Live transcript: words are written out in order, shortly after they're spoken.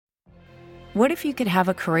What if you could have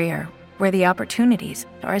a career where the opportunities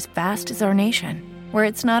are as vast as our nation, where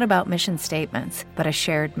it's not about mission statements, but a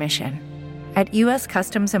shared mission? At U.S.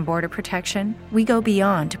 Customs and Border Protection, we go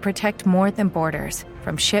beyond to protect more than borders.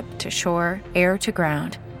 From ship to shore, air to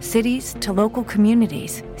ground, cities to local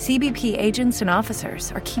communities, CBP agents and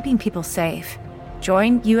officers are keeping people safe.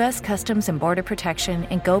 Join U.S. Customs and Border Protection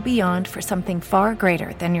and go beyond for something far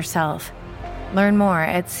greater than yourself. Learn more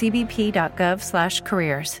at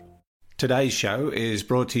cbp.gov/careers. Today's show is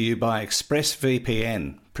brought to you by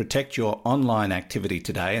ExpressVPN. Protect your online activity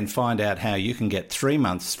today and find out how you can get 3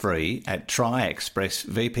 months free at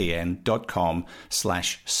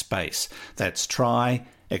tryexpressvpn.com/space. That's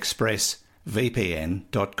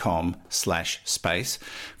tryexpressvpn.com/space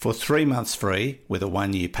for 3 months free with a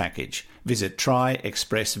 1-year package. Visit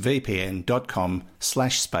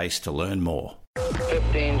tryexpressvpn.com/space to learn more.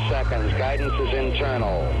 15 seconds. Guidance is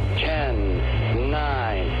internal. 10,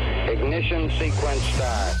 9, ignition sequence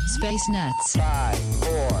start. Space Nuts. 5,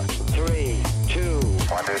 4, 3, 2.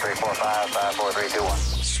 1, 2, 3, 4, 5, 5, 4, 3, 2, 1.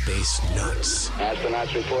 Space Nuts.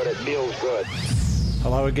 Astronauts report it feels good.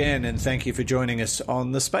 Hello again, and thank you for joining us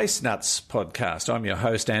on the Space Nuts podcast. I'm your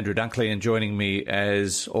host, Andrew Dunkley, and joining me,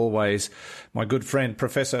 as always, my good friend,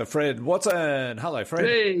 Professor Fred Watson. Hello, Fred.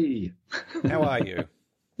 Hey! How are you?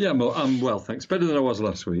 Yeah, I'm well, thanks. Better than I was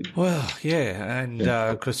last week. Well, yeah, and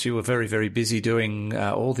of course you were very, very busy doing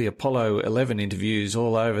all the Apollo 11 interviews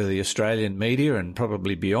all over the Australian media and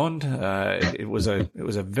probably beyond. It was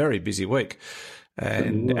a very busy week.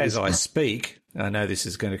 And as I speak, I know this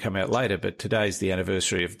is going to come out later, but today's the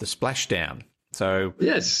anniversary of the splashdown. So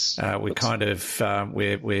yes,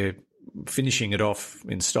 we're finishing it off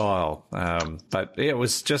in style. But yeah, it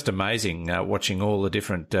was just amazing watching all the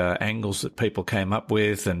different angles that people came up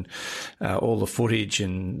with and all the footage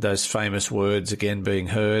and those famous words again being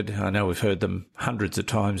heard. I know we've heard them hundreds of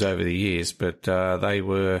times over the years, but they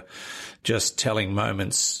were just telling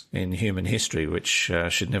moments in human history which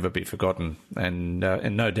should never be forgotten and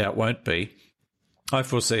no doubt won't be. I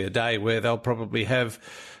foresee a day where they'll probably have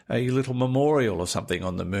a little memorial or something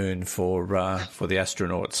on the moon for the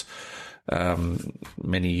astronauts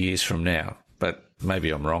many years from now, but maybe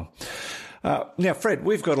I'm wrong. Now, Fred,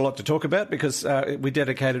 we've got a lot to talk about because we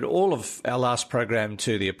dedicated all of our last program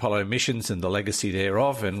to the Apollo missions and the legacy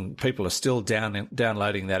thereof, and people are still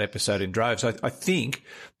downloading that episode in droves. I think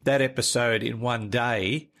that episode in one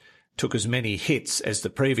day took as many hits as the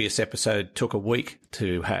previous episode took a week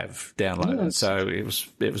to have downloaded. Yes. So it was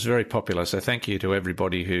very popular. So thank you to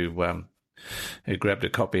everybody who grabbed a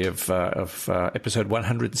copy of episode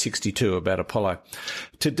 162 about Apollo.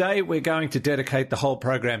 Today we're going to dedicate the whole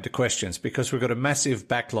program to questions because we've got a massive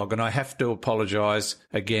backlog, and I have to apologise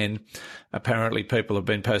again. Apparently people have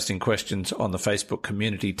been posting questions on the Facebook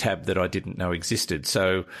community tab that I didn't know existed.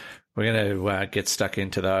 So we're going to get stuck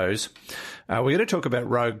into those. We're going to talk about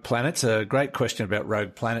rogue planets. A great question about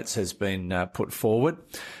rogue planets has been put forward.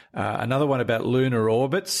 Another one about lunar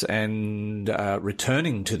orbits and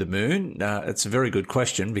returning to the moon. It's a very good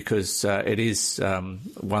question because it is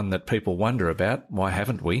one that people wonder about. Why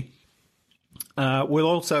haven't we? We'll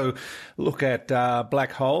also look at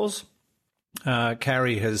black holes.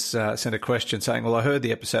 Carrie has sent a question saying, well, I heard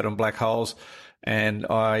the episode on black holes and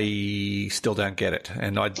I still don't get it.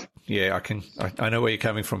 And I know where you're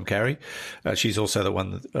coming from, Carrie. She's also the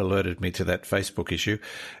one that alerted me to that Facebook issue.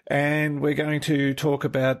 And we're going to talk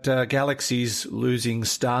about galaxies losing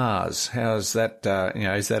stars. How's that,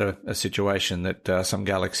 is that a situation that some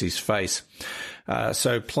galaxies face?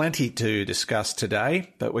 So plenty to discuss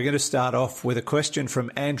today, but we're going to start off with a question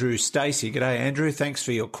from Andrew Stacey. G'day, Andrew. Thanks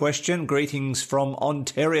for your question. Greetings from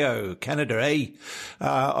Ontario, Canada.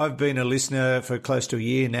 I've been a listener for close to a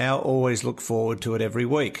year now. Always look forward to it every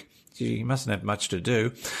week. You mustn't have much to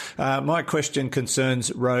do. My question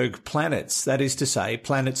concerns rogue planets, that is to say,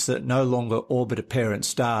 planets that no longer orbit a parent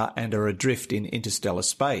star and are adrift in interstellar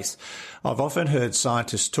space. I've often heard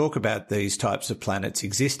scientists talk about these types of planets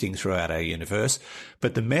existing throughout our universe,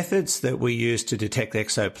 but the methods that we use to detect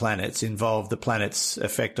exoplanets involve the planet's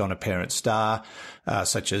effect on a parent star,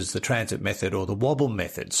 such as the transit method or the wobble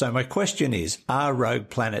method. So my question is, are rogue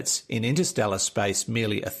planets in interstellar space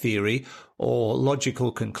merely a theory or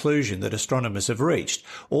logical conclusion that astronomers have reached?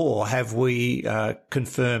 Or have we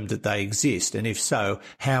confirmed that they exist? And if so,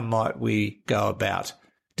 how might we go about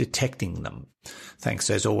detecting them?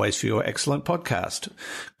 Thanks, as always, for your excellent podcast.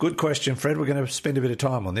 Good question, Fred. We're going to spend a bit of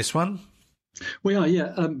time on this one. We are,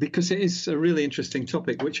 because it is a really interesting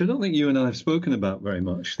topic, which I don't think you and I have spoken about very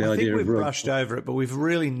much. I think we've brushed over it, but we've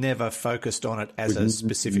really never focused on it as a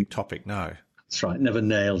specific topic, no. That's right, never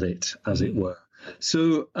nailed it, as it were.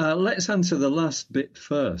 So let's answer the last bit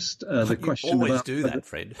first. The question always about do that,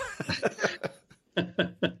 Fred.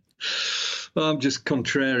 Well, I'm just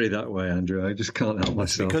contrary that way, Andrew. I just can't help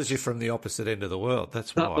myself. Because you're from the opposite end of the world.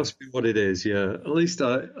 That's why. That must be what it is, yeah. At least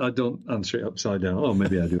I don't answer it upside down. Oh,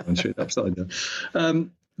 maybe I do answer it upside down.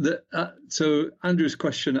 So Andrew's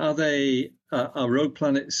question, are rogue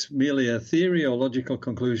planets merely a theory or logical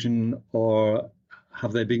conclusion, or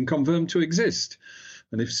have they been confirmed to exist?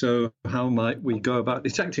 And if so, how might we go about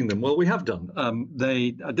detecting them? Well, we have done.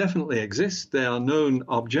 They definitely exist. They are known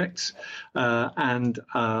objects, and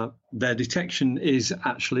their detection is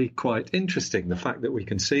actually quite interesting, the fact that we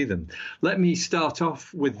can see them. Let me start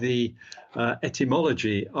off with the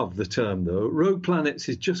etymology of the term, though. Rogue planets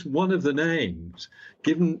is just one of the names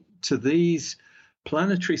given to these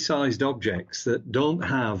planetary-sized objects that don't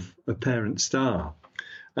have a parent star.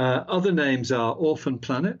 Other names are orphan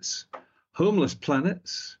planets, homeless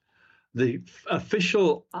planets. The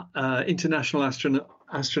official International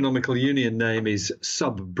Astronomical Union name is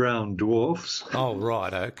sub-brown dwarfs. Oh,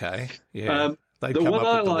 right, okay. Yeah. They'd the come one up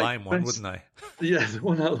I with the like lame one, best- wouldn't they? Yeah, the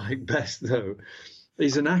one I like best, though,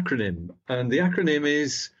 is an acronym, and the acronym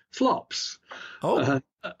is FLOPS. Oh,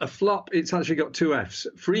 A FLOP, it's actually got two Fs,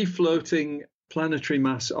 free-floating planetary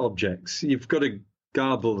mass objects. You've got to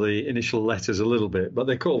garble the initial letters a little bit, but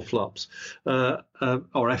they're called FLOPS,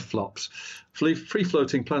 or F-FLOPS,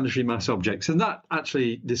 free-floating planetary mass objects. And that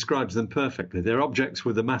actually describes them perfectly. They're objects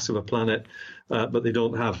with the mass of a planet, but they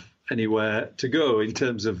don't have anywhere to go in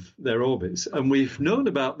terms of their orbits. And we've known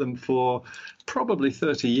about them for probably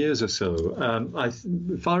 30 years or so.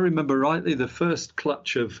 If I remember rightly, the first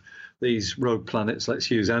clutch of these rogue planets, let's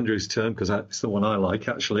use Andrew's term because that's the one I like,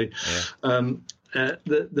 actually. Yeah.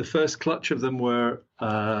 The first clutch of them were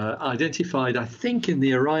identified, I think, in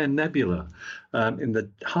the Orion Nebula, in the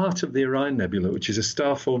heart of the Orion Nebula, which is a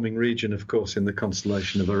star-forming region, of course, in the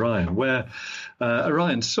constellation of Orion, where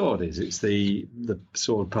Orion's sword is. It's the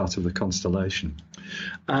sword part of the constellation.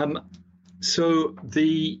 So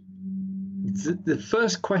the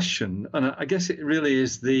first question, and I guess it really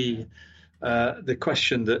is the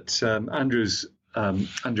question that Andrew's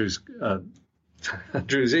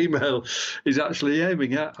email is actually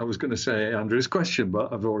aiming at. I was going to say Andrew's question,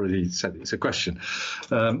 but I've already said it's a question.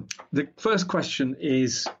 The first question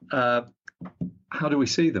is, how do we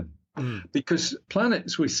see them? Because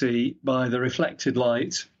planets we see by the reflected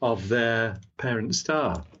light of their parent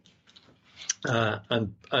star.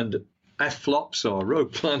 And F-FLOPS or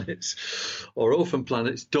rogue planets or orphan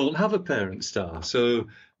planets don't have a parent star. So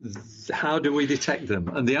how do we detect them?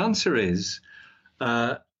 And the answer is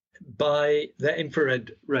by their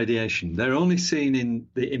infrared radiation. They're only seen in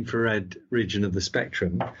the infrared region of the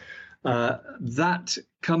spectrum. That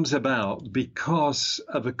comes about because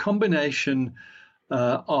of a combination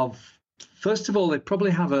of, first of all, they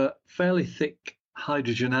probably have a fairly thick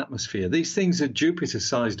hydrogen atmosphere. These things are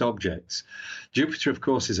Jupiter-sized objects. Jupiter, of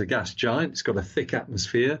course, is a gas giant. It's got a thick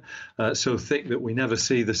atmosphere, so thick that we never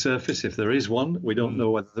see the surface. If there is one, we don't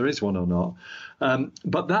know whether there is one or not.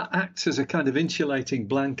 But that acts as a kind of insulating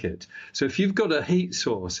blanket. So if you've got a heat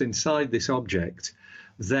source inside this object,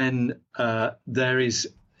 then there is,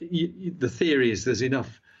 the theory is there's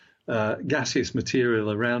enough gaseous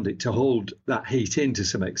material around it to hold that heat in to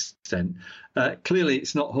some extent. Clearly,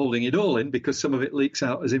 it's not holding it all in because some of it leaks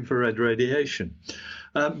out as infrared radiation.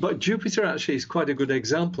 But Jupiter actually is quite a good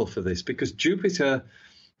example for this because Jupiter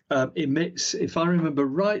emits, if I remember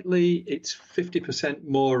rightly, it's 50%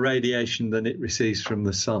 more radiation than it receives from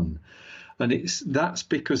the sun. And that's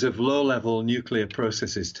because of low-level nuclear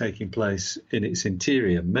processes taking place in its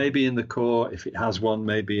interior, maybe in the core, if it has one,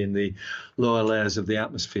 maybe in the lower layers of the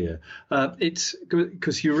atmosphere. It's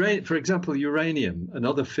because, for example, uranium and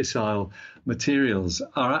other fissile materials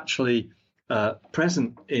are actually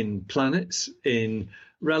present in planets in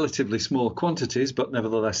relatively small quantities, but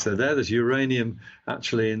nevertheless they're there. There's uranium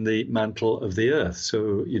actually in the mantle of the Earth,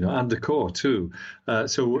 so and the core too.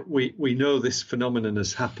 So we know this phenomenon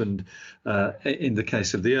has happened in the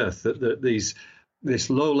case of the Earth, that this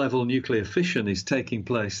low-level nuclear fission is taking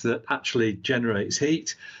place that actually generates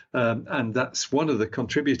heat, and that's one of the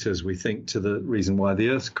contributors, we think, to the reason why the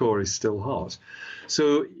Earth's core is still hot.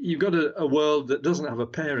 So you've got a world that doesn't have a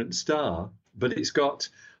parent star, but it's got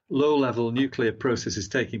low-level nuclear processes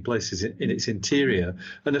taking place in its interior,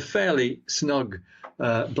 and a fairly snug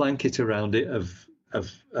blanket around it of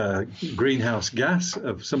greenhouse gas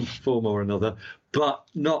of some form or another, but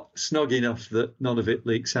not snug enough that none of it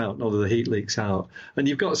leaks out, none of the heat leaks out. And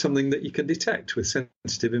you've got something that you can detect with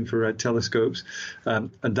sensitive infrared telescopes,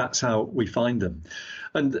 and that's how we find them.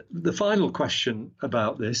 And the final question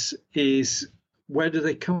about this is, where do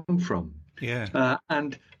they come from? Yeah.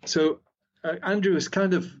 And so Andrew has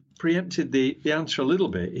kind of preempted the answer a little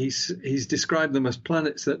bit. He's described them as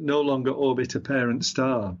planets that no longer orbit a parent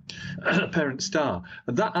star. And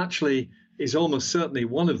that actually is almost certainly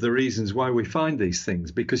one of the reasons why we find these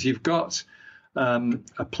things, because you've got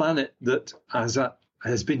a planet that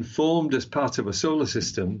has been formed as part of a solar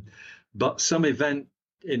system, but some event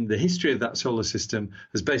in the history of that solar system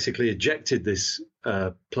has basically ejected this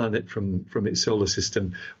planet from its solar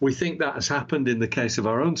system. We think that has happened in the case of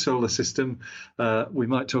our own solar system. We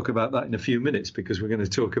might talk about that in a few minutes, because we're going to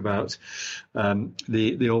talk about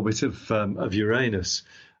the orbit of Uranus.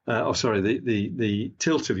 The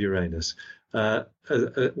tilt of Uranus.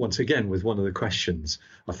 Once again, with one of the questions,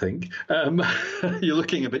 I think. You're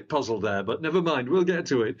looking a bit puzzled there, but never mind, we'll get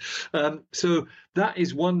to it. So that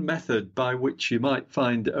is one method by which you might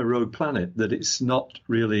find a rogue planet, that it's not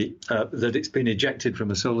really, that it's been ejected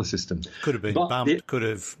from a solar system. Could have been bumped, could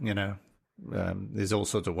have, there's all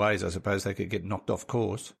sorts of ways, I suppose, they could get knocked off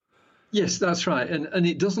course. Yes, that's right. And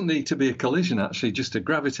it doesn't need to be a collision, actually, just a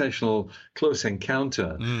gravitational close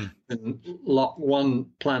encounter and lock one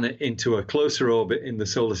planet into a closer orbit in the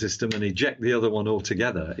solar system and eject the other one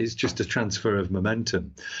altogether. It's just a transfer of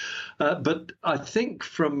momentum. But I think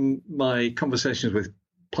from my conversations with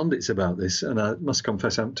pundits about this, and I must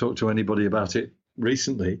confess I haven't talked to anybody about it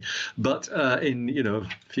recently, but in a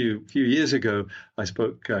few years ago, I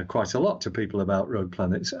spoke quite a lot to people about rogue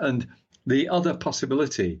planets. And the other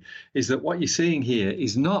possibility is that what you're seeing here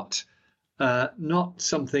is not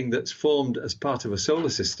something that's formed as part of a solar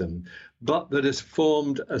system, but that has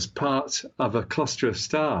formed as part of a cluster of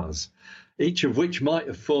stars, each of which might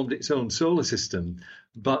have formed its own solar system.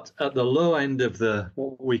 But at the low end of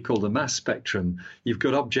what we call the mass spectrum, you've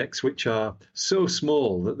got objects which are so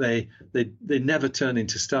small that they never turn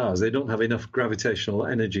into stars. They don't have enough gravitational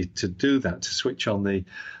energy to do that, to switch on the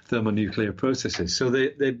thermonuclear processes. So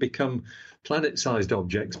they become planet-sized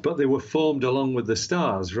objects, but they were formed along with the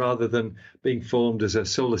stars rather than being formed as a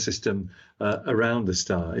solar system around the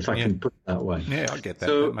star, if I can put it that way. Yeah, I get that.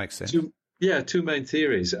 So, that makes sense. Two main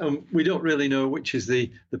theories. We don't really know which is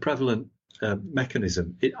the prevalent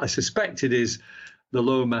mechanism. I suspect it is the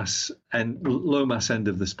low mass end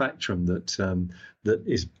of the spectrum that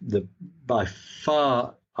is by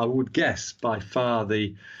far, I would guess,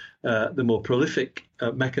 the more prolific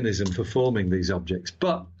mechanism for forming these objects.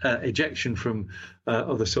 But ejection from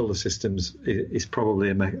other solar systems is probably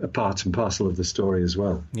a part and parcel of the story as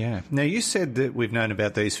well. Yeah. Now, you said that we've known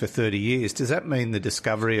about these for 30 years. Does that mean the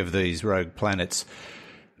discovery of these rogue planets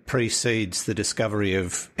precedes the discovery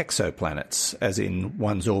of exoplanets, as in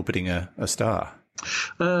one's orbiting a star?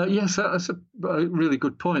 Yes, that's a really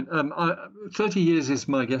good point. 30 years is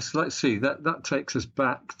my guess. Let's see, that takes us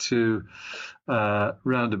back to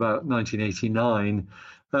round about 1989.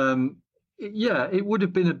 It would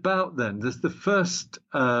have been about then. The first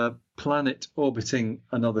planet orbiting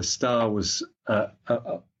another star was...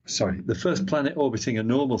 the first planet orbiting a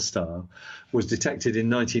normal star was detected in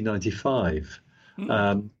 1995.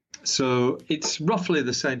 So it's roughly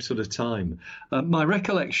the same sort of time. My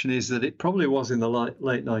recollection is that it probably was in the late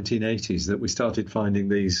 1980s that we started finding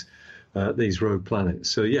these rogue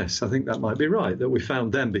planets. So yes, I think that might be right, that we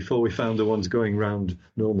found them before we found the ones going round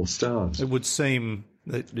normal stars. It would seem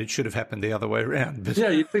that it should have happened the other way around. But... Yeah,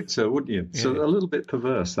 you'd think so, wouldn't you? Yeah. So a little bit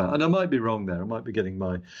perverse, that. And I might be wrong there. I might be getting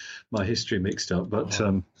my history mixed up. But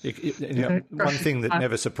one thing that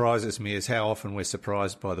never surprises me is how often we're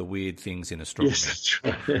surprised by the weird things in astronomy. Yes, that's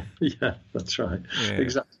right. Yeah, that's right. Yeah.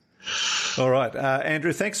 Exactly. All right,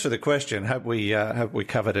 Andrew, thanks for the question. Hope we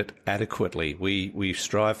covered it adequately. We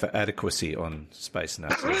strive for adequacy on Space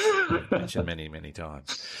Nuts, as we've mentioned many, many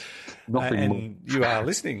times. And you are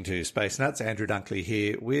listening to Space Nuts. Andrew Dunkley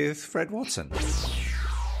here with Fred Watson.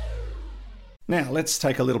 Now, let's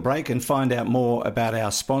take a little break and find out more about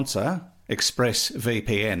our sponsor,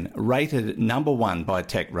 ExpressVPN, rated #1 by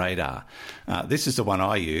TechRadar. This is the one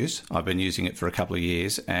I use. I've been using it for a couple of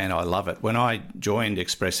years and I love it. When I joined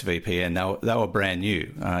ExpressVPN, they were brand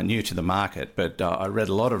new to the market, but I read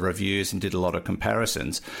a lot of reviews and did a lot of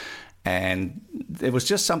comparisons. And there was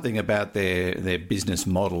just something about their business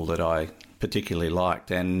model that I particularly liked.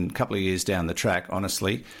 And a couple of years down the track,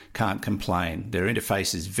 honestly, can't complain. Their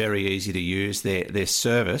interface is very easy to use. Their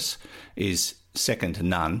service is second to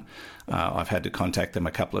none. I've had to contact them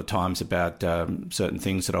a couple of times about certain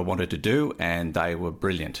things that I wanted to do, and they were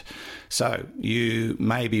brilliant. So you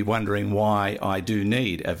may be wondering why I do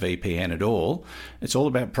need a VPN at all. It's all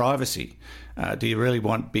about privacy. Do you really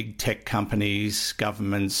want big tech companies,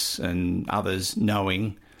 governments and others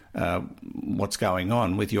knowing what's going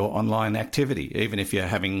on with your online activity? Even if you're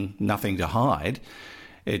having nothing to hide,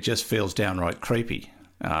 it just feels downright creepy.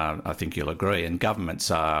 I think you'll agree. And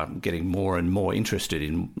governments are getting more and more interested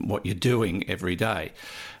in what you're doing every day.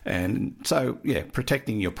 And so, yeah,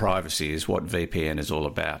 protecting your privacy is what VPN is all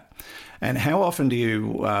about. And how often do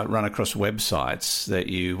you run across websites that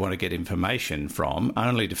you want to get information from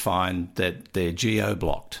only to find that they're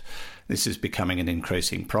geo-blocked? This is becoming an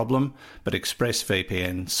increasing problem, but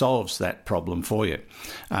ExpressVPN solves that problem for you.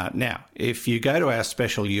 Now, if you go to our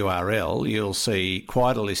special URL, you'll see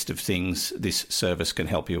quite a list of things this service can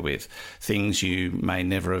help you with, things you may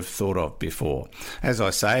never have thought of before. As I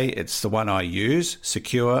say, it's the one I use,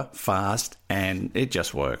 secure, fast, and it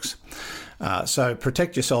just works. So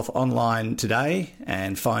protect yourself online today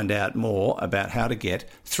and find out more about how to get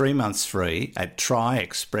 3 months free at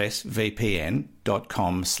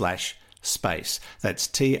tryexpressvpn.com/space. That's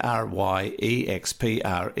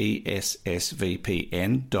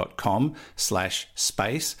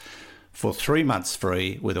tryexpressvpn.com/space for 3 months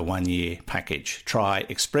free with a 1-year package. Try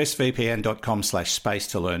expressvpn.com/space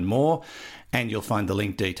to learn more, and you'll find the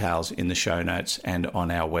link details in the show notes and on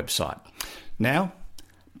our website. Now,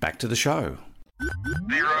 back to the show. 0G,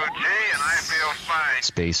 and I feel fine.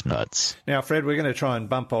 Space Nuts. Now, Fred, we're going to try and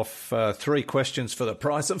bump off 3 questions for the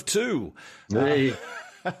price of 2. Hey.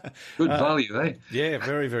 Good value, eh? Yeah,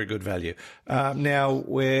 very, very good value. Now,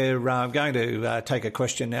 we're going to take a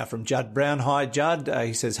question now from Judd Brown. Hi, Judd.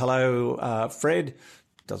 He says, hello, Fred.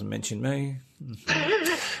 Doesn't mention me.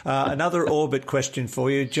 Another orbit question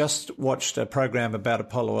for you. Just watched a program about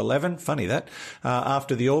Apollo 11. Funny that.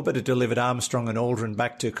 After the orbiter delivered Armstrong and Aldrin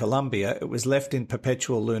back to Columbia, it was left in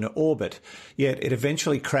perpetual lunar orbit, yet it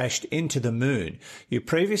eventually crashed into the moon. You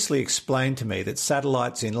previously explained to me that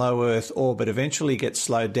satellites in low Earth orbit eventually get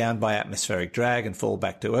slowed down by atmospheric drag and fall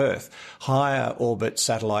back to Earth. Higher orbit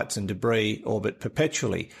satellites and debris orbit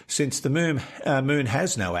perpetually. Since the moon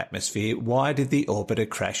has no atmosphere, why did the orbiter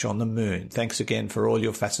crash on the moon? Thanks again for all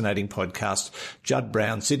your fascinating podcasts. Judd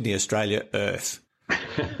Brown, Sydney, Australia, Earth.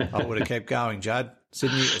 I would have kept going, Judd.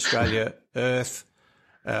 Sydney, Australia, Earth.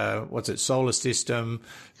 What's it? Solar system.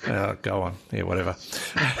 Go on. Yeah, whatever.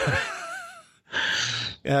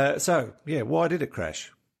 So, why did it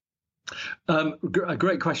crash? A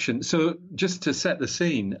great question. So just to set the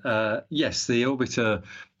scene, yes, the orbiter,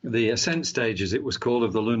 the ascent stage, as it was called,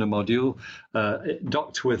 of the lunar module, it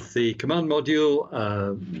docked with the command module.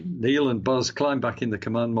 Neil and Buzz climbed back in the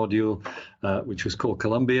command module, which was called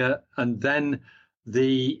Columbia, and then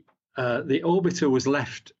the orbiter was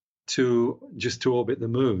left to orbit the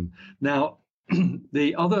moon. Now,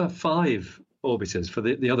 the other 5 orbiters for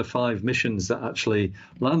the other 5 missions that actually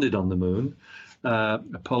landed on the moon,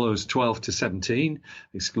 Apollos 12 to 17,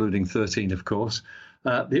 excluding 13, of course,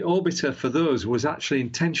 the orbiter for those was actually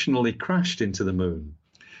intentionally crashed into the moon.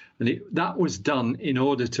 And that was done in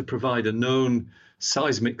order to provide a known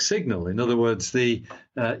seismic signal. In other words,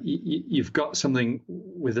 you've got something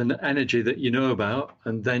with an energy that you know about,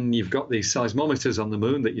 and then you've got these seismometers on the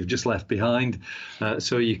moon that you've just left behind,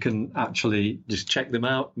 so you can actually just check them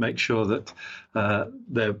out, make sure that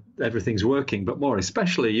everything's working, but more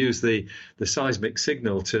especially use the seismic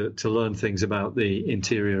signal to learn things about the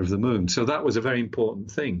interior of the moon. So that was a very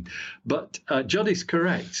important thing. But Judd is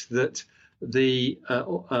correct that the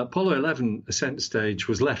Apollo 11 ascent stage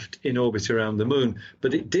was left in orbit around the moon,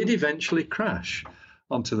 but it did eventually crash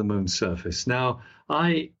onto the moon's surface. Now,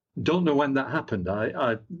 I don't know when that happened.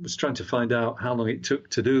 I was trying to find out how long it took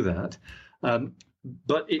to do that.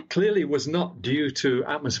 But it clearly was not due to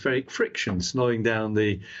atmospheric friction slowing down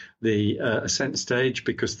the ascent stage,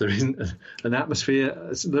 because there isn't an atmosphere.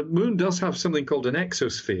 The moon does have something called an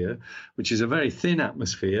exosphere, which is a very thin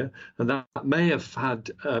atmosphere, and that may have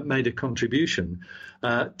had made a contribution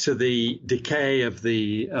to the decay of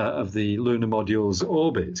the lunar module's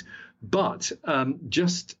orbit. But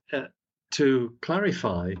just to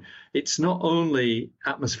clarify, it's not only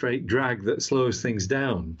atmospheric drag that slows things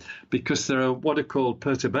down, because there are what are called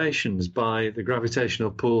perturbations by the gravitational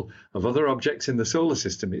pull of other objects in the solar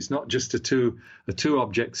system. It's not just a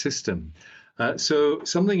two-object system. So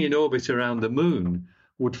something in orbit around the moon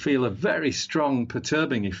would feel a very strong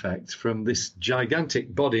perturbing effect from this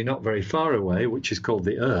gigantic body not very far away, which is called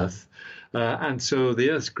the Earth. And so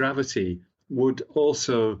the Earth's gravity would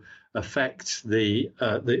also affect the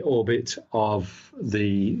orbit of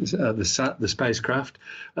the spacecraft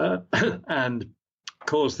and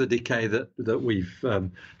cause the decay that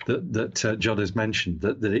Judd has mentioned,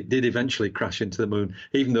 that it did eventually crash into the moon,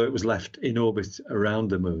 even though it was left in orbit around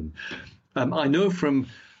the moon. I know from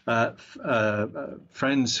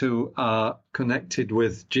friends who are connected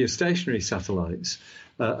with geostationary satellites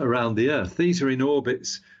around the Earth. These are in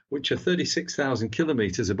orbits which are 36,000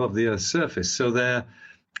 kilometers above the Earth's surface, so they're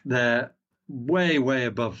they're way, way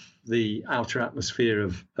above the outer atmosphere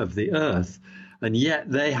of the Earth. And yet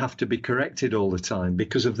they have to be corrected all the time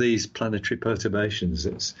because of these planetary perturbations.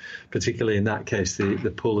 It's particularly in that case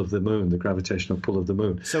the pull of the moon, the gravitational pull of the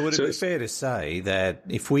moon. So would it be fair to say that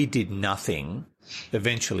if we did nothing,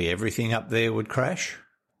 eventually everything up there would crash?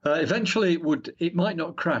 Eventually, it might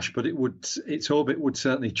not crash, but its orbit would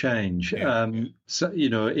certainly change. Yeah. So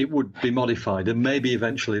it would be modified, and maybe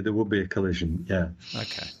eventually there would be a collision. Yeah.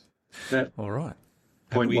 Okay. Yeah. All right.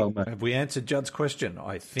 Point well made. Have we answered Judd's question?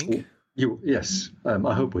 I think. Yes.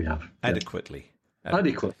 I hope we have. Adequately.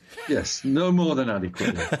 Adequate. Yes. No more than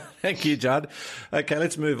adequately. Thank you, Judd. Okay,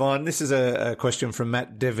 let's move on. This is a question from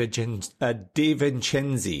Matt DiVincenzi.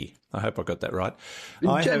 I hope I got that right.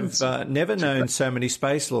 I have never known so many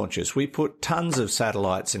space launches. We put tons of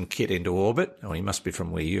satellites and kit into orbit. Oh, he must be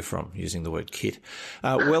from where you're from, using the word kit.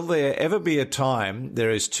 Will there ever be a time there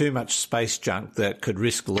is too much space junk that could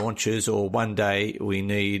risk launches, or one day we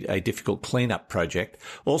need a difficult cleanup project?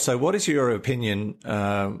 Also, what is your opinion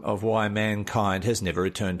of why mankind has never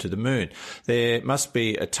returned to the moon? There must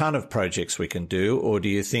be a ton of projects we can do, or do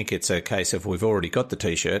you think it's a case of we've already got the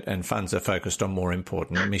T-shirt and funds are focused on more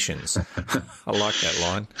important missions? I like that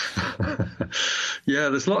line. Yeah,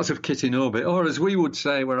 there's lots of kit in orbit, or as we would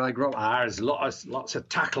say where I grew up, there's lots of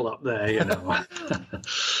tackle up there,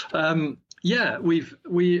 Yeah,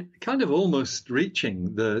 we kind of almost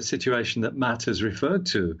reaching the situation that Matt has referred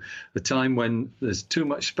to, the time when there's too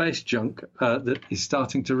much space junk that is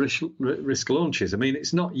starting to risk launches. I mean,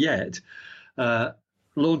 it's not yet.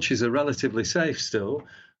 Launches are relatively safe still,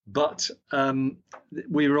 but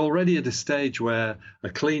we're already at a stage where a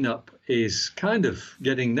cleanup is kind of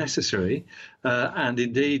getting necessary. And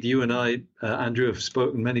indeed, you and I, Andrew, have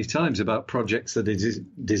spoken many times about projects that is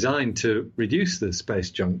designed to reduce the space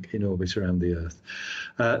junk in orbit around the Earth.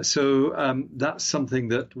 So that's something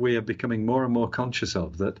that we are becoming more and more conscious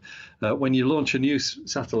of, that when you launch a new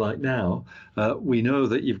satellite now, we know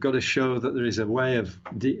that you've got to show that there is a way of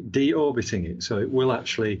deorbiting it. So it will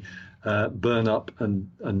actually burn up and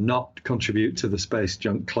not contribute to the space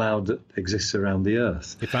junk cloud that exists around the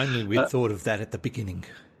Earth. If only we'd thought of that at the beginning.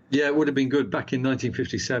 Yeah, it would have been good back in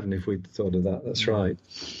 1957 if we'd thought of that. That's right.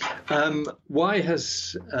 Why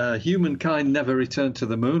has humankind never returned to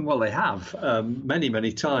the moon? Well, they have many,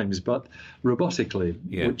 many times, but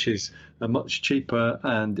robotically, which is a much cheaper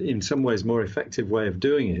and in some ways more effective way of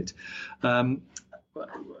doing it.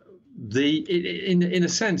 In a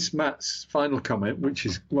sense, Matt's final comment, which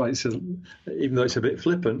is even though it's a bit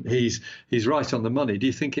flippant, he's right on the money. Do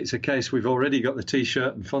you think it's a case we've already got the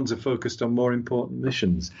T-shirt and funds are focused on more important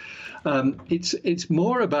missions? It's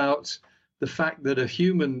more about the fact that a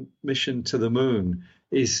human mission to the moon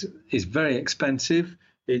is very expensive.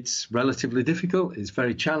 It's relatively difficult. It's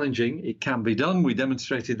very challenging. It can be done. We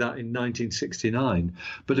demonstrated that in 1969.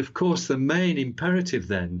 But of course, the main imperative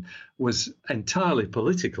then was entirely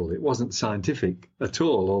political. It wasn't scientific at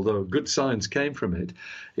all, although good science came from it.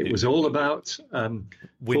 It was all about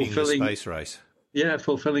winning the space race. Yeah,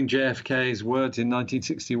 fulfilling JFK's words in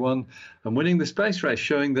 1961 and winning the space race,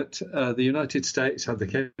 showing that the United States had the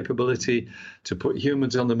capability to put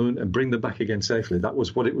humans on the moon and bring them back again safely. That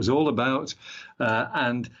was what it was all about.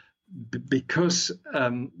 Because,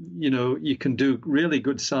 you can do really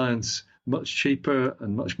good science much cheaper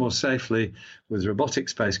and much more safely with robotic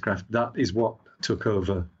spacecraft, that is what took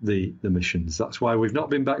over the missions. That's why we've not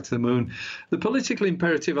been back to the moon. The political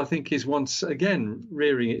imperative, I think, is once again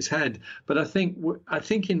rearing its head. But I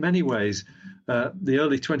think in many ways, the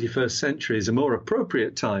early 21st century is a more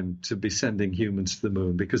appropriate time to be sending humans to the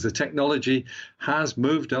moon because the technology has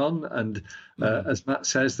moved on. And as Matt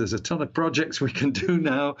says, there's a ton of projects we can do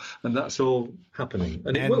now, and that's all happening.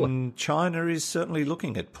 And it will. China is certainly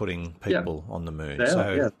looking at putting people on the moon.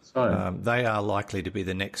 They are likely to be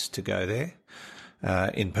the next to go there.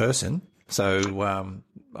 In person, so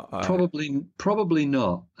probably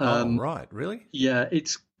not. Right, really? Yeah,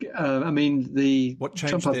 it's. What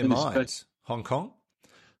changed their minds? Hong Kong.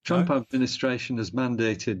 Trump administration has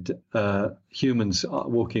mandated humans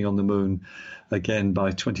walking on the moon again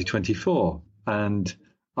by 2024, and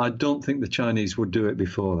I don't think the Chinese would do it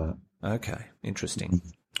before that. Okay, interesting.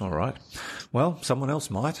 All right. Well, someone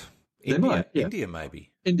else might. India,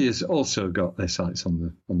 maybe. India's also got their sights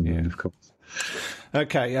on the moon, of course.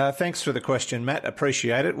 Okay, thanks for the question, Matt.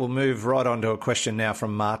 Appreciate it. We'll move right on to a question now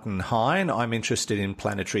from Martin Hine. I'm interested in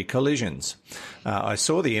planetary collisions. I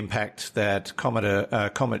saw the impact that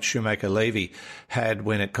Comet Shoemaker-Levy had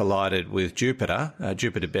when it collided with Jupiter.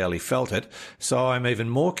 Jupiter barely felt it. So I'm even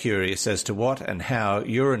more curious as to what and how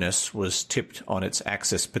Uranus was tipped on its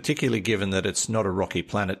axis, particularly given that it's not a rocky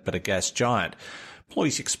planet but a gas giant.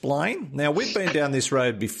 Please explain. Now, we've been down this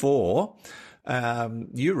road before.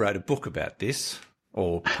 You wrote a book about this.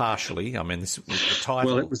 Or partially. I mean, this was the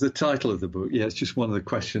title. Well, it was the title of the book. Yeah, it's just one of the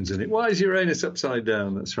questions in it. Why is Uranus upside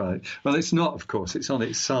down? That's right. Well, it's not, of course. It's on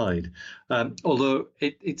its side. Although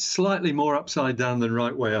it's slightly more upside down than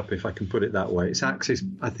right way up, if I can put it that way. Its axis,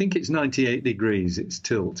 I think it's 98 degrees, its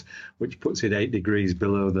tilt, which puts it 8 degrees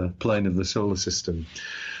below the plane of the solar system.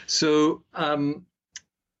 So,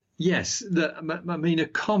 yes, I mean, a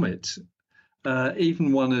comet,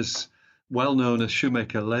 even one as well known as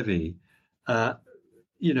Shoemaker-Levy,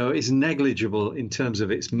 is negligible in terms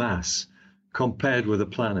of its mass compared with a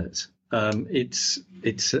planet. It's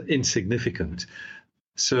insignificant.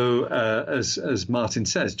 So, as Martin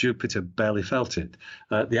says, Jupiter barely felt it.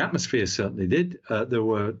 The atmosphere certainly did. There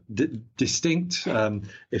were distinct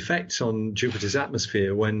effects on Jupiter's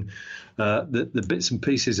atmosphere when the bits and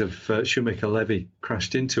pieces of Shoemaker-Levy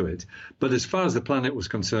crashed into it. But as far as the planet was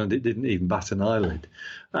concerned, it didn't even bat an eyelid.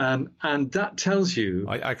 And that tells you...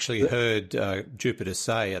 I actually heard Jupiter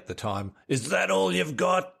say at the time, "Is that all you've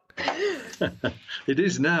got?" It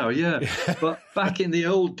is now, yeah. But back in the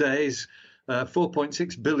old days...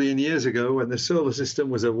 4.6 billion years ago, when the solar system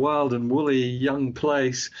was a wild and woolly young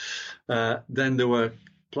place, then there were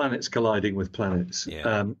planets colliding with planets,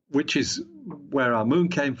 which is where our moon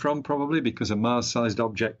came from, probably because a Mars-sized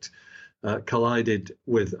object collided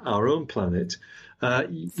with our own planet.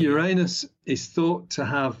 Uranus is thought to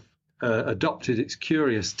have adopted its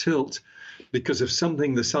curious tilt because of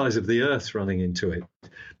something the size of the Earth running into it.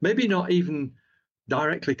 Maybe not even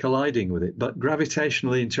directly colliding with it, but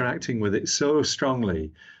gravitationally interacting with it so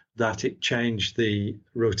strongly that it changed the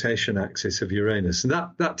rotation axis of Uranus. And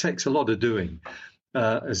that takes a lot of doing.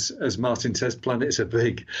 As Martin says, planets are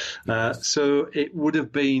big. So it would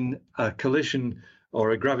have been a collision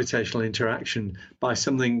or a gravitational interaction by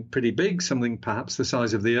something pretty big, something perhaps the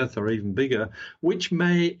size of the Earth or even bigger, which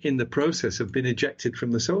may, in the process, have been ejected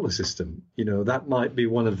from the solar system. That might be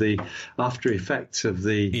one of the after effects of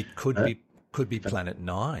the... It could be Planet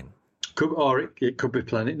 9. It could be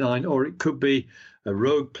Planet 9, or it could be a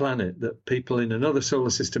rogue planet that people in another solar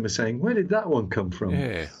system are saying, where did that one come from?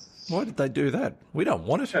 Yeah. Why did they do that? We don't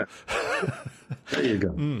want it. Yeah. There you go.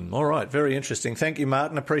 All right. Very interesting. Thank you,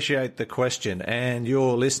 Martin. Appreciate the question. And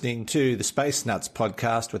you're listening to the Space Nuts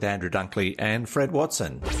podcast with Andrew Dunkley and Fred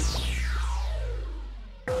Watson.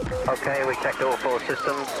 Okay, we checked all 4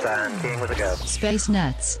 systems and keying with a go. Space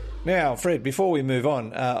Nuts. Now, Fred, before we move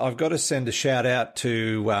on, I've got to send a shout out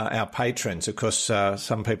to our patrons. Of course,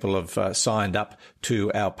 some people have signed up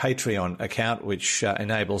to our Patreon account, which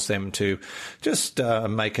enables them to just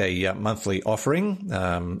make a monthly offering,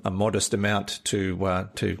 a modest amount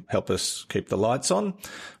to help us keep the lights on.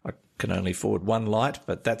 I can only afford one light,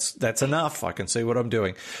 but that's enough. I can see what I'm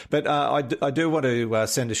doing. But I do want to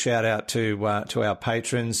send a shout out to our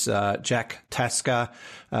patrons, Jack Tasker,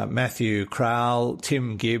 Matthew Crowell,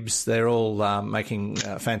 Tim Gibbs. They're all making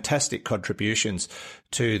fantastic contributions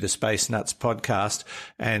to the Space Nuts podcast,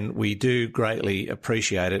 and we do greatly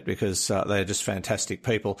appreciate it because they're just fantastic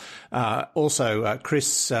people. Also,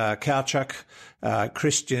 Chris Kowchuk,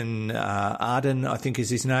 Christian Arden, I think is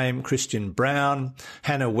his name, Christian Brown,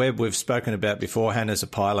 Hannah Webb, we've spoken about before. Hannah's a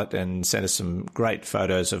pilot and sent us some great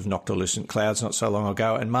photos of noctilucent clouds not so long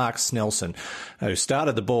ago, and Mark Snelson, who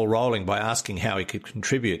started the ball rolling by asking how he could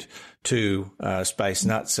contribute to Space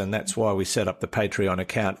Nuts, and that's why we set up the Patreon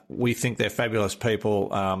account. We think they're fabulous people.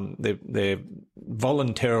 They're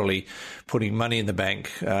voluntarily putting money in the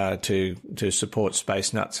bank to support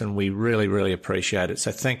Space Nuts, and we really, really appreciate it.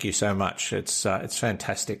 So thank you so much. It's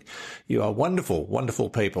fantastic. You are wonderful, wonderful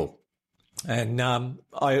people. And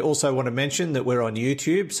I also want to mention that we're on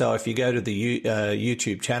YouTube. So if you go to the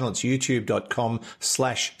YouTube channel, it's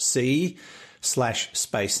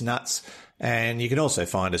youtube.com/c/Space Nuts. And you can also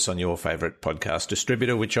find us on your favourite podcast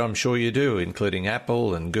distributor, which I'm sure you do, including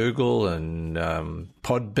Apple and Google and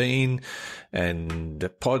Podbean and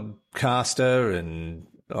Podcaster, and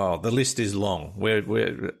the list is long.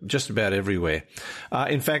 We're just about everywhere.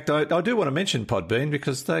 In fact, I do want to mention Podbean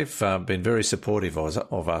because they've been very supportive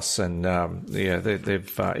of us, and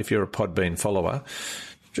they've if you're a Podbean follower,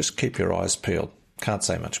 just keep your eyes peeled. Can't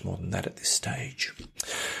say much more than that at this stage.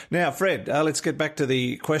 Now, Fred, let's get back to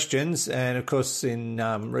the questions. And, of course, in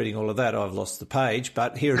reading all of that, I've lost the page.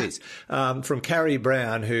 But here it is. From Carrie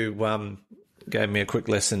Brown, who gave me a quick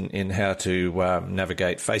lesson in how to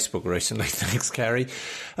navigate Facebook recently. Thanks, Carrie.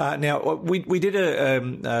 Now, we did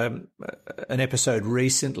an episode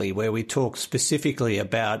recently where we talked specifically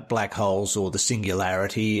about black holes or the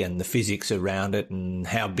singularity and the physics around it and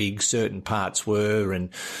how big certain parts were,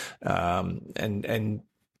 and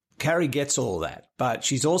Carrie gets all that, but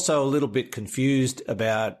she's also a little bit confused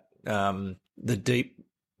about the deep,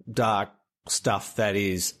 dark stuff that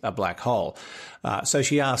is a black hole. So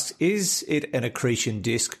she asks, is it an accretion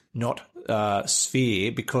disk, not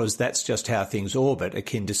sphere, because that's just how things orbit,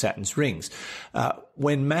 akin to Saturn's rings.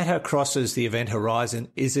 When matter crosses the event horizon,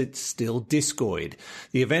 is it still discoid?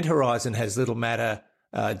 The event horizon has little matter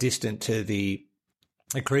distant to the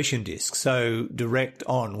accretion disk. So direct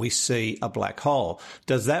on, we see a black hole.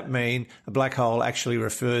 Does that mean a black hole actually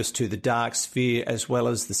refers to the dark sphere as well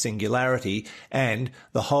as the singularity, and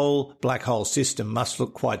the whole black hole system must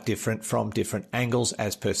look quite different from different angles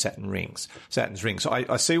as per Saturn's rings? So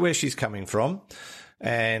I see where she's coming from.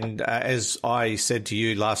 And as I said to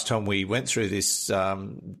you last time we went through this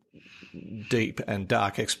deep and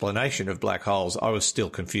dark explanation of black holes, I was still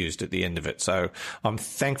confused at the end of it. So I'm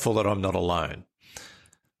thankful that I'm not alone.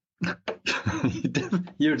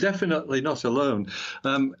 You're definitely not alone.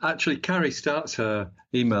 Actually, Carrie starts her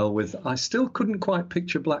email with, "I still couldn't quite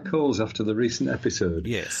picture black holes after the recent episode."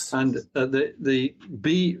 Yes, and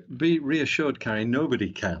be reassured, Carrie.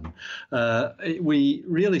 Nobody can. We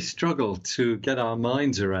really struggle to get our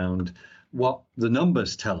minds around what the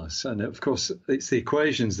numbers tell us. And of course, it's the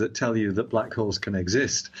equations that tell you that black holes can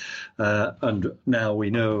exist. And now we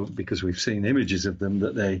know, because we've seen images of them,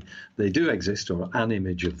 that they do exist, or an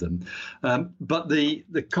image of them. But the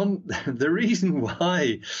reason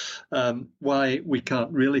why we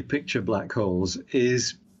can't really picture black holes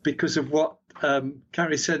is because of what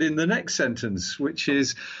Carrie said in the next sentence, which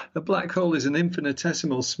is, a black hole is an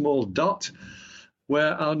infinitesimal small dot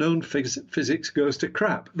where our known physics goes to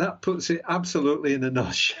crap. That puts it absolutely in a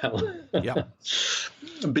nutshell. Yeah.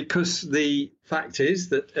 Because the fact is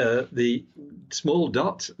that the small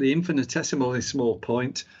dot, the infinitesimally small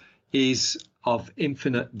point, is of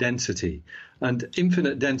infinite density. And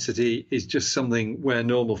infinite density is just something where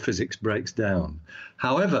normal physics breaks down.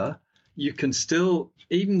 However, you can still,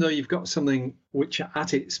 even though you've got something which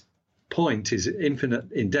at its point is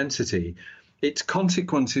infinite in density, its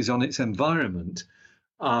consequences on its environment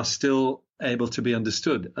are still able to be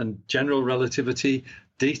understood. And general relativity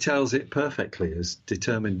details it perfectly, as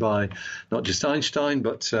determined by not just Einstein,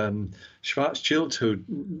 but Schwarzschild, who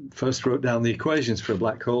first wrote down the equations for a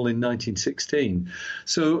black hole in 1916.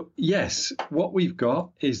 So, yes, what we've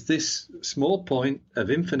got is this small point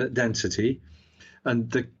of infinite density.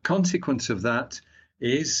 And the consequence of that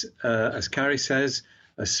is, as Carrie says,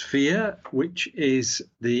 a sphere, which is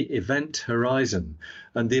the event horizon.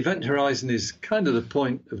 And the event horizon is kind of the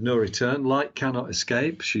point of no return. Light cannot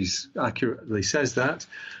escape. She accurately says that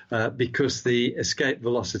because the escape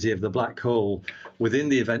velocity of the black hole within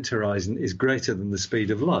the event horizon is greater than the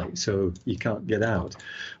speed of light, so you can't get out.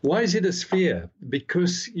 Why is it a sphere?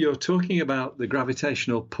 Because you're talking about the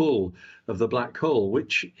gravitational pull of the black hole,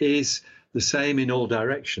 which is the same in all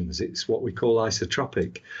directions. It's what we call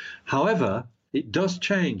isotropic. However, it does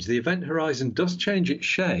change. The event horizon does change its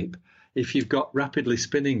shape if you've got rapidly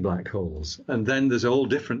spinning black holes. And then there's a whole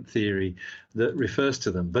different theory that refers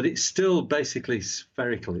to them. But it's still basically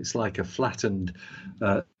spherical. It's like a flattened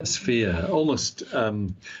sphere, almost,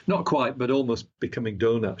 not quite, but almost becoming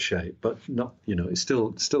donut shape. But not, it's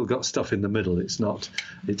still got stuff in the middle. It's not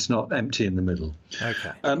empty in the middle.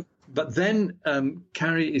 Okay. But then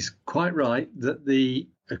Carrie is quite right that the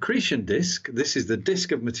accretion disk, this is the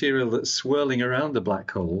disk of material that's swirling around the black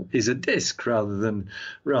hole, is a disk rather than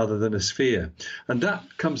a sphere. And that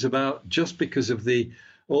comes about just because of the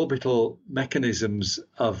orbital mechanisms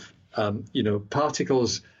of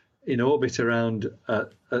particles in orbit around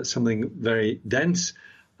something very dense,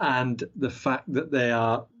 and the fact that they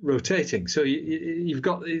are rotating. So you've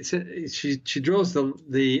got, she draws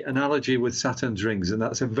the analogy with Saturn's rings, and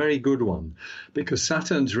that's a very good one, because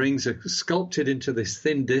Saturn's rings are sculpted into this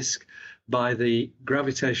thin disk by the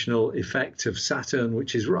gravitational effect of Saturn,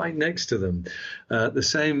 which is right next to them. The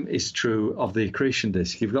same is true of the accretion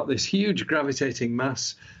disk. You've got this huge gravitating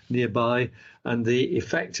mass nearby, and the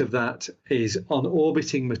effect of that is on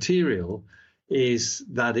orbiting material is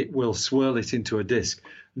that it will swirl it into a disk.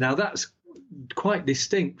 Now, that's quite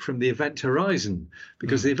distinct from the event horizon,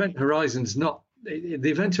 because the event horizon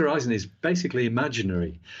is basically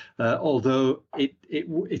imaginary, although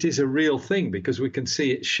it is a real thing, because we can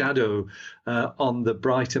see its shadow on the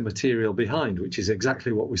brighter material behind, which is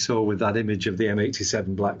exactly what we saw with that image of the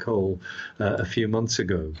M87 black hole a few months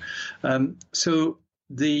ago. So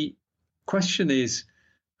the question is,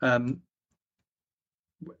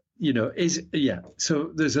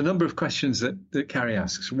 so there's a number of questions that Carrie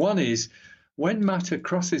asks. One is, when matter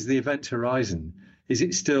crosses the event horizon, is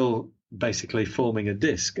it still basically forming a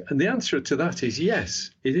disk? And the answer to that is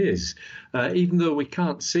yes, it is. Even though we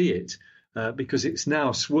can't see it, because it's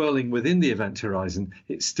now swirling within the event horizon,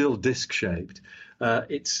 it's still disk-shaped.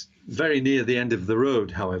 It's very near the end of the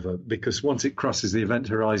road, however, because once it crosses the event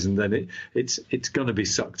horizon, then it's going to be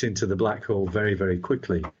sucked into the black hole very, very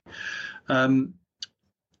quickly.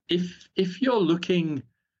 If you're looking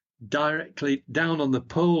directly down on the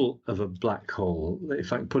pole of a black hole,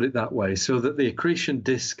 if I can put it that way, so that the accretion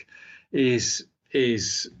disk is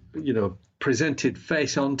presented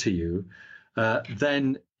face on to you,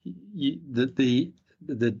 then the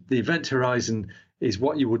event horizon is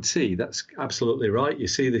what you would see. That's absolutely right. You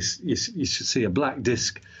see this. You should see a black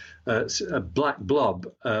disk, a black blob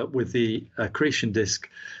with the accretion disk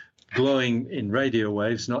glowing in radio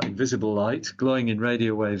waves, not in visible light, glowing in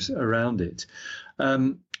radio waves around it.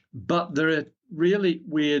 But there are really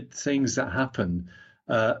weird things that happen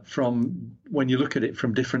from when you look at it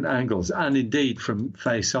from different angles, and indeed from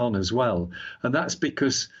face on as well. And that's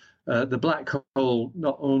because the black hole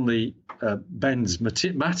not only bends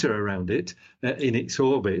matter around it in its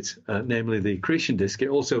orbit, namely the accretion disk, it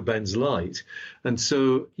also bends light. And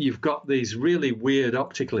so you've got these really weird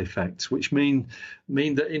optical effects, which mean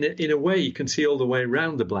that in a way you can see all the way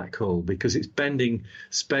around the black hole, because it's bending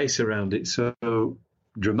space around it so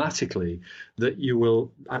dramatically that you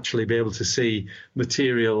will actually be able to see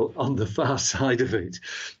material on the far side of it.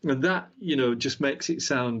 And that, just makes it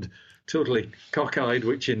sound totally cockeyed,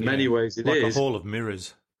 which in many ways it is. Like a hall of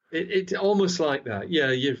mirrors. It's almost like that.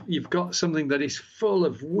 Yeah, you've got something that is full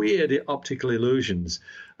of weird optical illusions.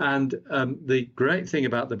 And the great thing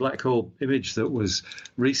about the black hole image that was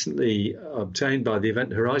recently obtained by the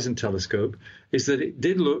Event Horizon Telescope is that it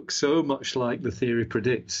did look so much like the theory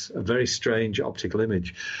predicts, a very strange optical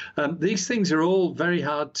image. These things are all very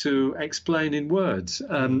hard to explain in words.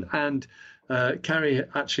 And Carrie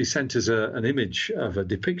actually sent us an image of a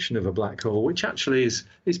depiction of a black hole, which actually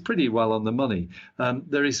is pretty well on the money.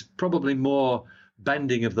 There is probably more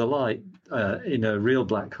bending of the light in a real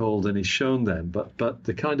black hole than is shown then, but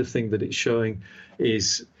the kind of thing that it's showing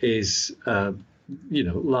is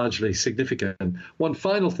largely significant. One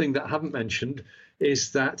final thing that I haven't mentioned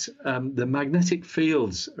is that the magnetic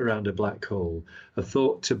fields around a black hole are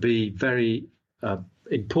thought to be very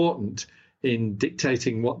important in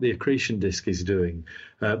dictating what the accretion disk is doing,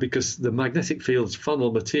 because the magnetic fields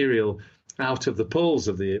funnel material out of the poles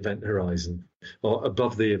of the event horizon, or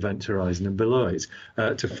above the event horizon and below it,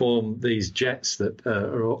 to form these jets that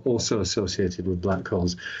are also associated with black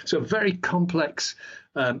holes. So a very complex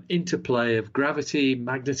interplay of gravity,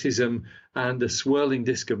 magnetism, and a swirling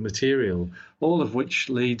disk of material, all of which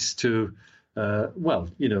leads to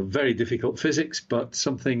very difficult physics, but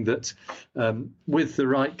something that with the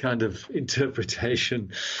right kind of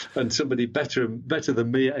interpretation and somebody better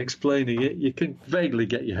than me explaining it, you can vaguely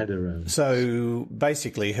get your head around. So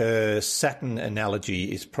basically her Saturn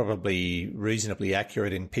analogy is probably reasonably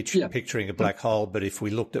accurate in picturing a black hole, but if we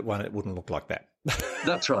looked at one, it wouldn't look like that.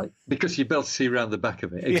 That's right, because you'll be able to see around the back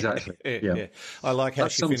of it. Exactly. Yeah. I like how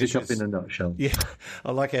she finishes. That sums it up in a nutshell. Yeah,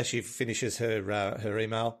 I like how she finishes her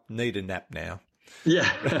email. Need a nap now.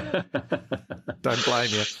 Yeah. Don't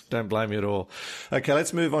blame you at all. Okay,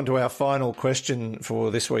 let's move on to our final question for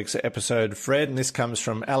this week's episode, Fred, and this comes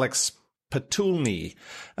from Alex Patulny.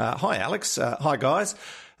 Hi, Alex. Hi, guys.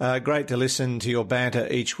 Great to listen to your banter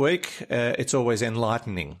each week. It's always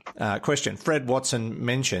enlightening. Question. Fred Watson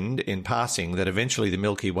mentioned in passing that eventually the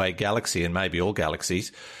Milky Way galaxy, and maybe all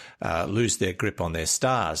galaxies, lose their grip on their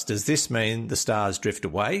stars. Does this mean the stars drift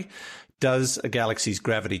away? Does a galaxy's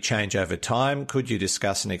gravity change over time? Could you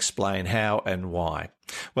discuss and explain how and why?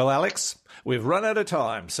 Well, Alex, we've run out of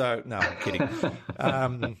time, so no, I'm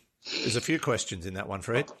kidding. There's a few questions in that one,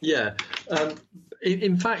 Fred. Yeah.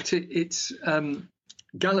 In fact, it's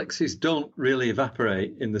galaxies don't really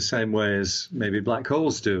evaporate in the same way as maybe black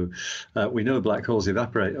holes do. We know black holes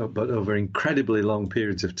evaporate, but over incredibly long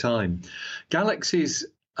periods of time. Galaxies,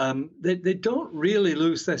 they don't really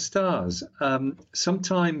lose their stars.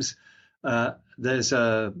 Sometimes there's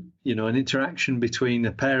an interaction between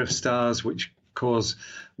a pair of stars which cause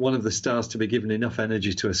one of the stars to be given enough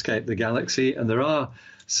energy to escape the galaxy, and there are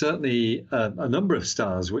certainly a number of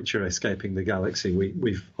stars which are escaping the galaxy.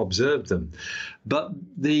 We've observed them, but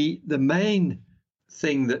the main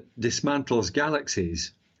thing that dismantles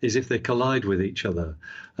galaxies is if they collide with each other,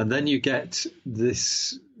 and then you get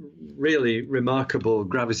this really remarkable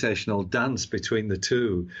gravitational dance between the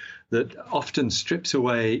two that often strips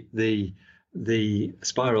away the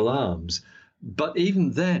spiral arms, But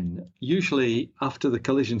even then, usually after the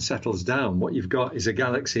collision settles down, what you've got is a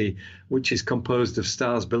galaxy which is composed of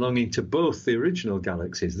stars belonging to both the original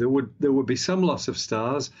galaxies. There would be some loss of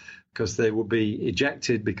stars because they would be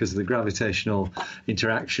ejected because of the gravitational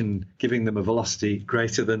interaction, giving them a velocity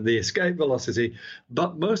greater than the escape velocity,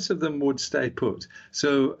 but most of them would stay put.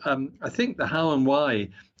 So I think the how and why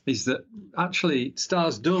is that actually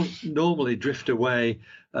stars don't normally drift away,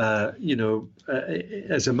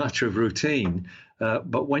 as a matter of routine.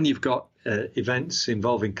 But when you've got events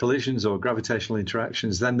involving collisions or gravitational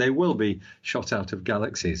interactions, then they will be shot out of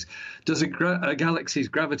galaxies. Does a galaxy's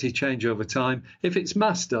gravity change over time? If its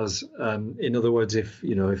mass does, in other words, if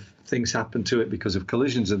things happen to it because of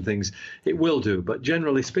collisions and things, it will do. But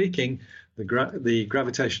generally speaking, the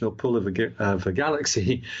gravitational pull of a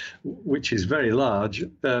galaxy, which is very large,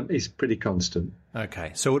 is pretty constant.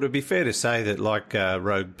 Okay, so would it be fair to say that, like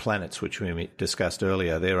rogue planets, which we discussed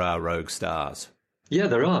earlier, there are rogue stars? Yeah,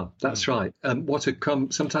 there are. That's right. What are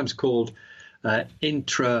sometimes called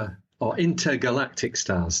intergalactic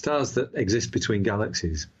stars, stars that exist between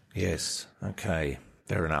galaxies. Yes. Okay.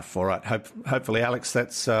 Fair enough. All right. Hopefully, Alex,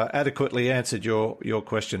 that's adequately answered your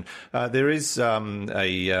question. There is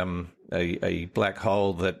a black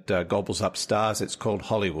hole that gobbles up stars. It's called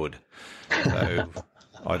Hollywood. So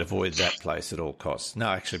I'd avoid that place at all costs. No,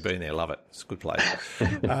 actually been there, love it. It's a good place.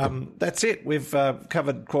 That's it. We've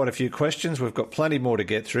covered quite a few questions. We've got plenty more to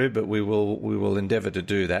get through, but we will endeavour to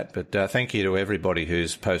do that. But thank you to everybody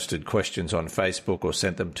who's posted questions on Facebook or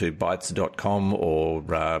sent them to bitesz.com or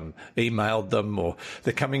emailed them, or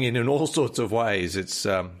they're coming in all sorts of ways. It's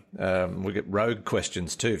we get rogue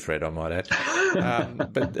questions too, Fred, I might add.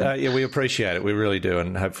 But we appreciate it. We really do.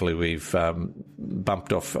 And hopefully we've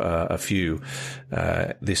bumped off a few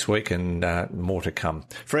this week, and more to come.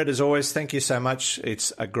 Fred, as always, thank you so much.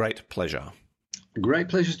 It's a great pleasure. Great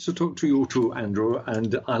pleasure to talk to you too, Andrew,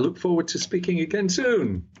 and I look forward to speaking again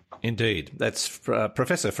soon. Indeed. That's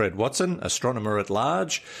Professor Fred Watson, astronomer at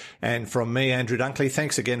large. And from me, Andrew Dunkley,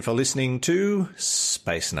 thanks again for listening to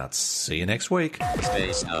Space Nuts. See you next week.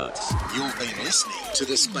 Space Nuts. You've been listening to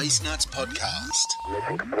the Space Nuts podcast.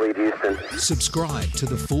 Mission complete, Houston. Subscribe to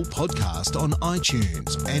the full podcast on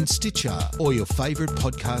iTunes and Stitcher or your favourite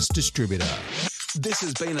podcast distributor. This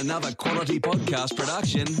has been another quality podcast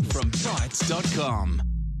production from bitesz.com.